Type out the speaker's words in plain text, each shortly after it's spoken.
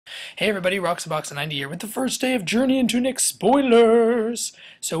Hey everybody, Roxabox90 here with the first day of Journey into Nick spoilers.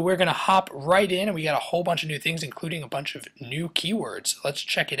 So we're going to hop right in and we got a whole bunch of new things including a bunch of new keywords. Let's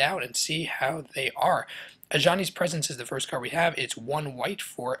check it out and see how they are. Ajani's Presence is the first card we have. It's 1 white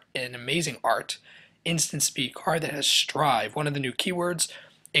for an amazing art. Instant speed card that has Strive, one of the new keywords.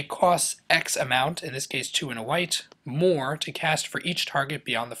 It costs X amount, in this case 2 and a white, more to cast for each target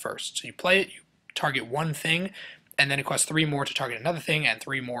beyond the first. So you play it, you target one thing, and then it costs 3 more to target another thing, and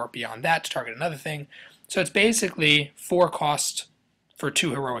 3 more beyond that to target another thing. So it's basically 4 cost for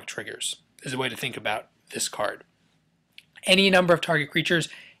 2 heroic triggers, is a way to think about this card. Any number of target creatures,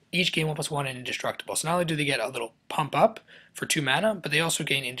 each gain 1+1 and indestructible. So not only do they get a little pump up for 2 mana, but they also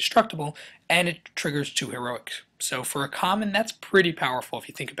gain indestructible, and it triggers 2 heroic. So for a common, that's pretty powerful if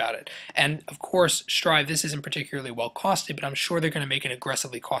you think about it. And of course, Strive, this isn't particularly well costed, but I'm sure they're going to make an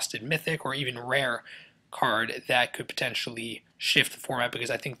aggressively costed mythic or even rare card that could potentially shift the format,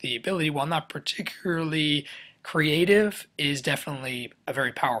 because I think the ability, while not particularly creative, is definitely a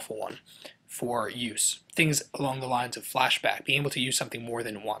very powerful one for use. Things along the lines of flashback, being able to use something more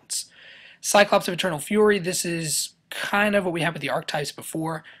than once. Cyclops of Eternal Fury, this is kind of what we had with the archetypes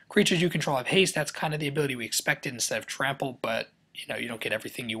before. Creatures you control have haste, that's kind of the ability we expected instead of trample, but you don't get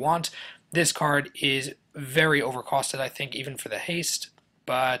everything you want. This card is very overcosted, I think, even for the haste,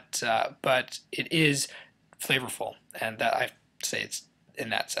 but it is flavorful, and I say it's in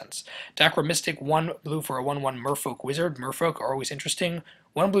that sense. Dacra Mystic, 1 blue for a 1/1 Merfolk Wizard. Merfolk are always interesting.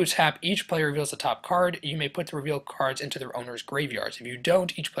 1 blue tap, each player reveals the top card. You may put the revealed cards into their owner's graveyards. If you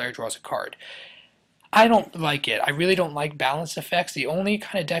don't, each player draws a card. I don't like it. I really don't like balanced effects. The only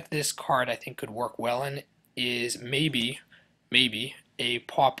kind of deck this card I think could work well in is maybe a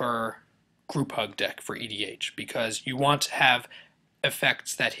Pauper Group Hug deck for EDH, because you want to have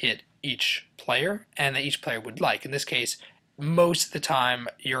effects that hit each player and that each player would like. In this case, most of the time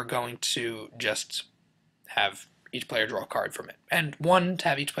you're going to just have each player draw a card from it. And to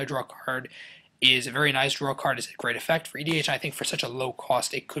have each player draw a card is a very nice. Draw a card is a great effect for EDH. I think for such a low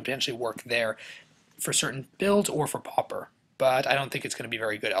cost, it could potentially work there for certain builds or for Pauper, but I don't think it's going to be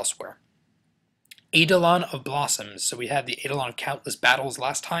very good elsewhere. Eidolon of Blossoms. So we had the Eidolon of Countless Battles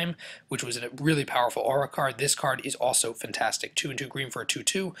last time, which was a really powerful aura card. This card is also fantastic. 2 and 2 green for a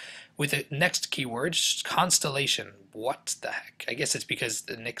 2/2. With the next keyword, Constellation. What the heck? I guess it's because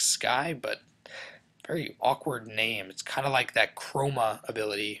the Nick Sky, but very awkward name. It's kind of like that Chroma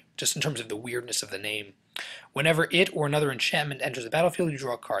ability, just in terms of the weirdness of the name. Whenever it or another enchantment enters the battlefield, you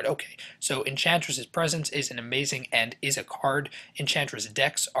draw a card. Okay, so Enchantress's Presence is an amazing and is a card. Enchantress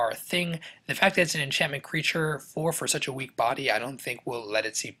decks are a thing. The fact that it's an enchantment creature for such a weak body, I don't think we'll let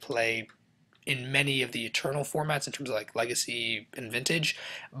it see play in many of the Eternal formats in terms of like Legacy and Vintage,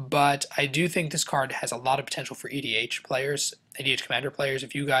 but I do think this card has a lot of potential for EDH players, EDH Commander players.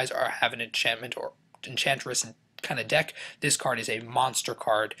 If you guys have an enchantment or Enchantress kind of deck, this card is a monster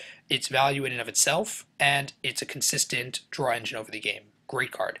card. Its value in and of itself, and it's a consistent draw engine over the game.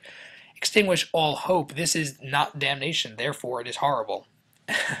 Great card. Extinguish All Hope. This is not Damnation, therefore it is horrible.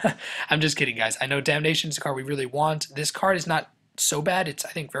 I'm just kidding, guys. I know Damnation is a card we really want. This card is not so bad. It's, I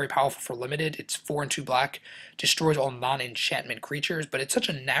think, very powerful for limited. It's 4 and 2 black, destroys all non-enchantment creatures, but it's such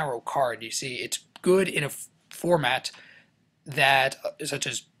a narrow card. You see, it's good in a format that, such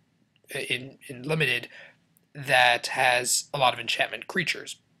as in limited, that has a lot of enchantment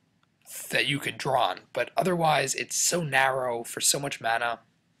creatures that you could draw on, but otherwise it's so narrow for so much mana.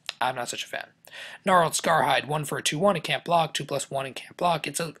 I'm not such a fan. Gnarled Scarhide, 1 for a 2/1, it can't block, 2+1, and can't block.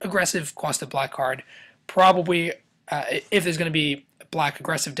 It's an aggressive costed black card. Probably, if there's going to be a black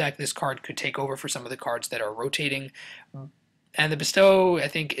aggressive deck, this card could take over for some of the cards that are rotating. And the Bestow, I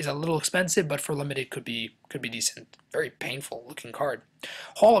think, is a little expensive, but for limited could be decent. Very painful looking card.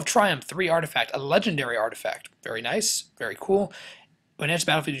 Hall of Triumph, 3 artifact, a legendary artifact. Very nice, very cool. When it enters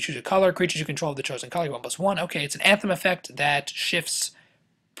the battlefield, you choose a color. Creatures you control of the chosen color, 1+1. Okay, it's an Anthem effect that shifts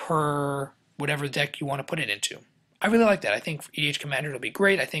per whatever deck you want to put it into. I really like that. I think for EDH Commander it'll be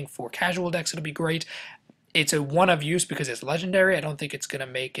great. I think for casual decks it'll be great. It's a one of use because it's legendary. I don't think it's going to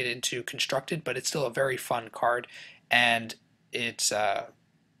make it into constructed, but it's still a very fun card, and it's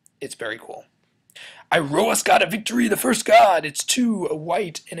very cool. Iroas got a victory, the first god. It's 2, a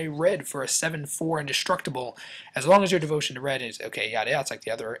white, and a red for a 7/4 indestructible. As long as your devotion to red is okay, yada yada. It's like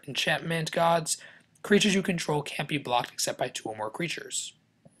the other enchantment gods. Creatures you control can't be blocked except by 2 or more creatures.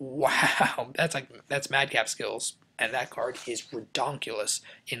 Wow, that's madcap skills, and that card is redonkulous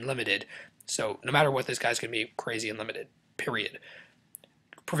in limited. So no matter what, this guy's gonna be crazy in limited. Period.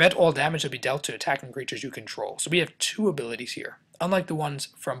 Prevent all damage that be dealt to attacking creatures you control. So we have 2 abilities here. Unlike the ones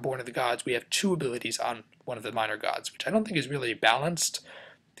from Born of the Gods, we have 2 abilities on one of the minor gods, which I don't think is really balanced,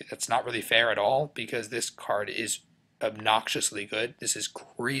 That's not really fair at all because this card is obnoxiously good. This is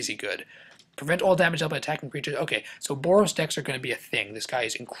crazy good. Prevent all damage dealt by attacking creatures. Okay, so Boros decks are going to be a thing. This guy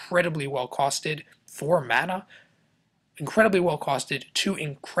is incredibly well costed, 4 mana, incredibly well costed, 2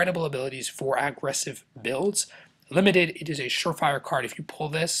 incredible abilities for aggressive builds. Limited, it is a surefire card. If you pull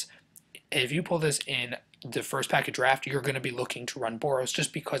this in the first pack of draft, you're going to be looking to run Boros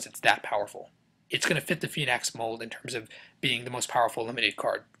just because it's that powerful. It's going to fit the Phoenix mold in terms of being the most powerful limited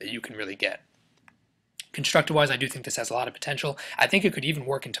card that you can really get. Constructed-wise, I do think this has a lot of potential. I think it could even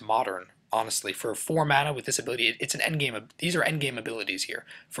work into Modern, honestly. For 4 mana with this ability, it's an endgame. These are endgame abilities here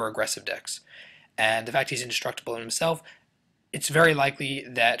for aggressive decks. And the fact he's indestructible in himself, it's very likely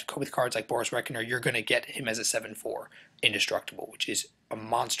that with cards like Boros Reckoner, you're going to get him as a 7/4 indestructible, which is a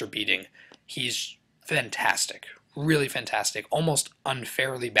monster beating. He's fantastic. Really fantastic, almost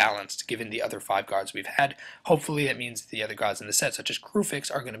unfairly balanced given the other 5 gods we've had. Hopefully that means the other gods in the set, such as Krufix,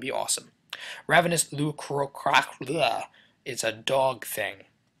 are going to be awesome. Ravenous Lucrocracula. It's a dog thing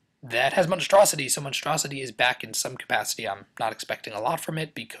that has monstrosity, so monstrosity is back in some capacity. I'm not expecting a lot from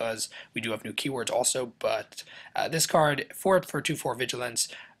it because we do have new keywords also, but this card, 4 for 2/4 vigilance,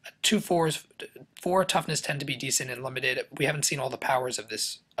 2/4s, 4 toughness tend to be decent and limited. We haven't seen all the powers of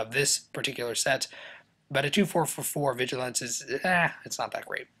this particular set, but a 2/4 for 4 vigilance is, it's not that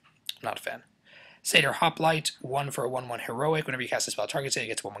great. I'm not a fan. Satyr Hoplite, 1 for a 1/1 heroic. Whenever you cast a spell target it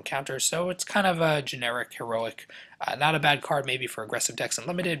gets 1/1 counter, so it's kind of a generic heroic. Not a bad card maybe for aggressive decks and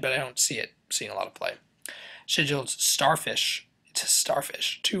limited, but I don't see it seeing a lot of play. Sigild's Starfish. It's a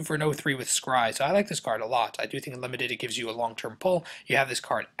Starfish. 2 for no 3 with Scry, so I like this card a lot. I do think in limited it gives you a long-term pull. You have this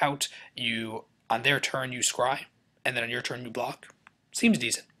card out, on their turn you Scry, and then on your turn you block. Seems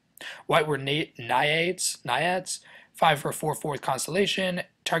decent. Whiteward Naiads, 5 for a 4/4 with Constellation.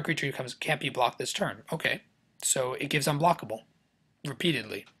 Target creature can't be blocked this turn. Okay, so it gives unblockable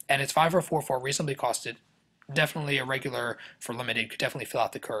repeatedly, and it's 5 for a 4/4, reasonably costed. Definitely a regular for limited. Could definitely fill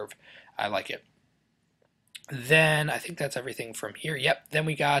out the curve. I like it. Then I think that's everything from here. Yep. Then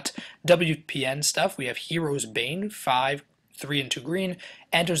we got WPN stuff. We have Hero's Bane, 5, 3 and 2 green.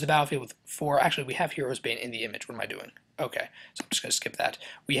 Enters the battlefield with 4. Actually, we have Hero's Bane in the image. What am I doing? Okay, so I'm just going to skip that.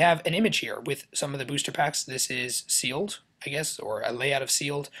 We have an image here with some of the booster packs. This is sealed, I guess, or a layout of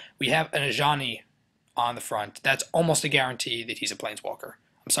sealed. We have an Ajani on the front. That's almost a guarantee that he's a Planeswalker.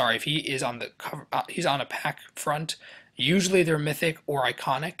 I'm sorry, if he is on the cover, he's on a pack front. Usually they're mythic or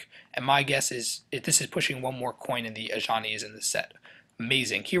iconic, and my guess is this is pushing 1 more coin in the Ajanis in the set.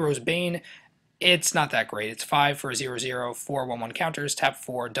 Amazing. Hero's Bane, it's not that great. It's 5 for a 0/0, 4 1/1 counters, tap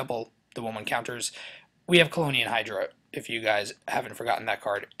 4, double the 1/1 counters. We have Colonian Hydra, if you guys haven't forgotten that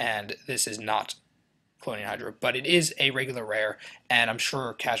card, and this is not Colonian Hydra, but it is a regular rare, and I'm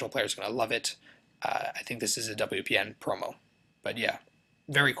sure casual players are going to love it. I think this is a WPN promo, but yeah,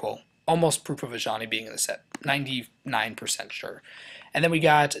 very cool. Almost proof of Ajani being in the set, 99% sure. And then we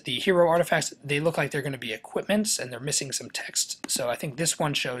got the hero artifacts. They look like they're going to be equipments, and they're missing some text. So I think this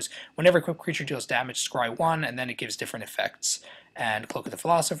one shows whenever equipped creature deals damage, scry 1, and then it gives different effects. And Cloak of the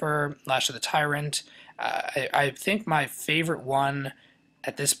Philosopher, Lash of the Tyrant. I think my favorite one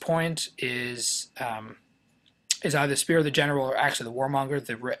at this point is either Spear of the General or Axe of the Warmonger,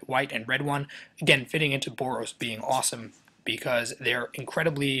 the white and red one. Again, fitting into Boros being awesome because they're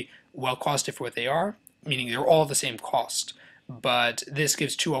incredibly well costed for what they are, meaning they're all the same cost. But this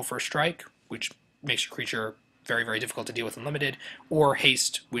gives 2/0 for a strike, which makes your creature very, very difficult to deal with in limited, or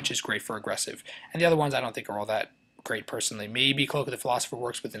haste, which is great for aggressive. And the other ones I don't think are all that great personally. Maybe Cloak of the Philosopher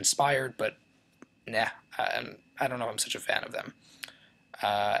works with Inspired, but nah, I don't know if I'm such a fan of them.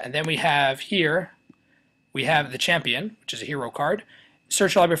 And then we have here, we have the Champion, which is a hero card.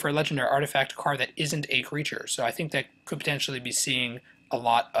 Search library for a legendary artifact card that isn't a creature. So I think that could potentially be seeing a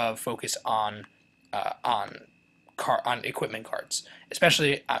lot of focus on equipment cards.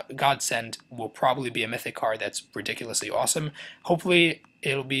 Especially Godsend will probably be a mythic card that's ridiculously awesome. Hopefully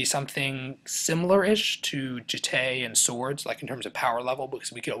it'll be something similar-ish to Jete and Swords, like in terms of power level,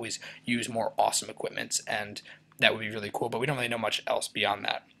 because we could always use more awesome equipments, and that would be really cool, but we don't really know much else beyond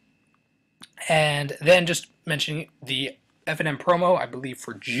that. And then just mentioning the F&M promo, I believe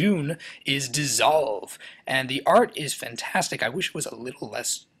for June, is Dissolve. And the art is fantastic. I wish it was a little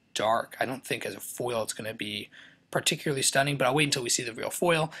less dark. I don't think as a foil it's going to be particularly stunning, but I'll wait until we see the real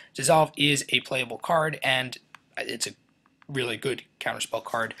foil. Dissolve is a playable card, and it's a really good counterspell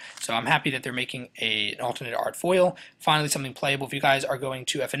card. So I'm happy that they're making an alternate art foil. Finally, something playable. If you guys are going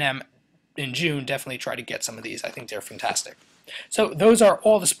to F&M in June, definitely try to get some of these. I think they're fantastic. So those are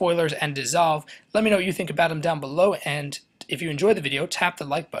all the spoilers and Dissolve. Let me know what you think about them down below, and if you enjoyed the video, tap the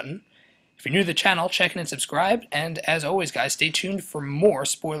like button. If you're new to the channel, check in and subscribe. And as always, guys, stay tuned for more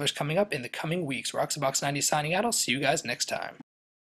spoilers coming up in the coming weeks. Roxabox90 signing out. I'll see you guys next time.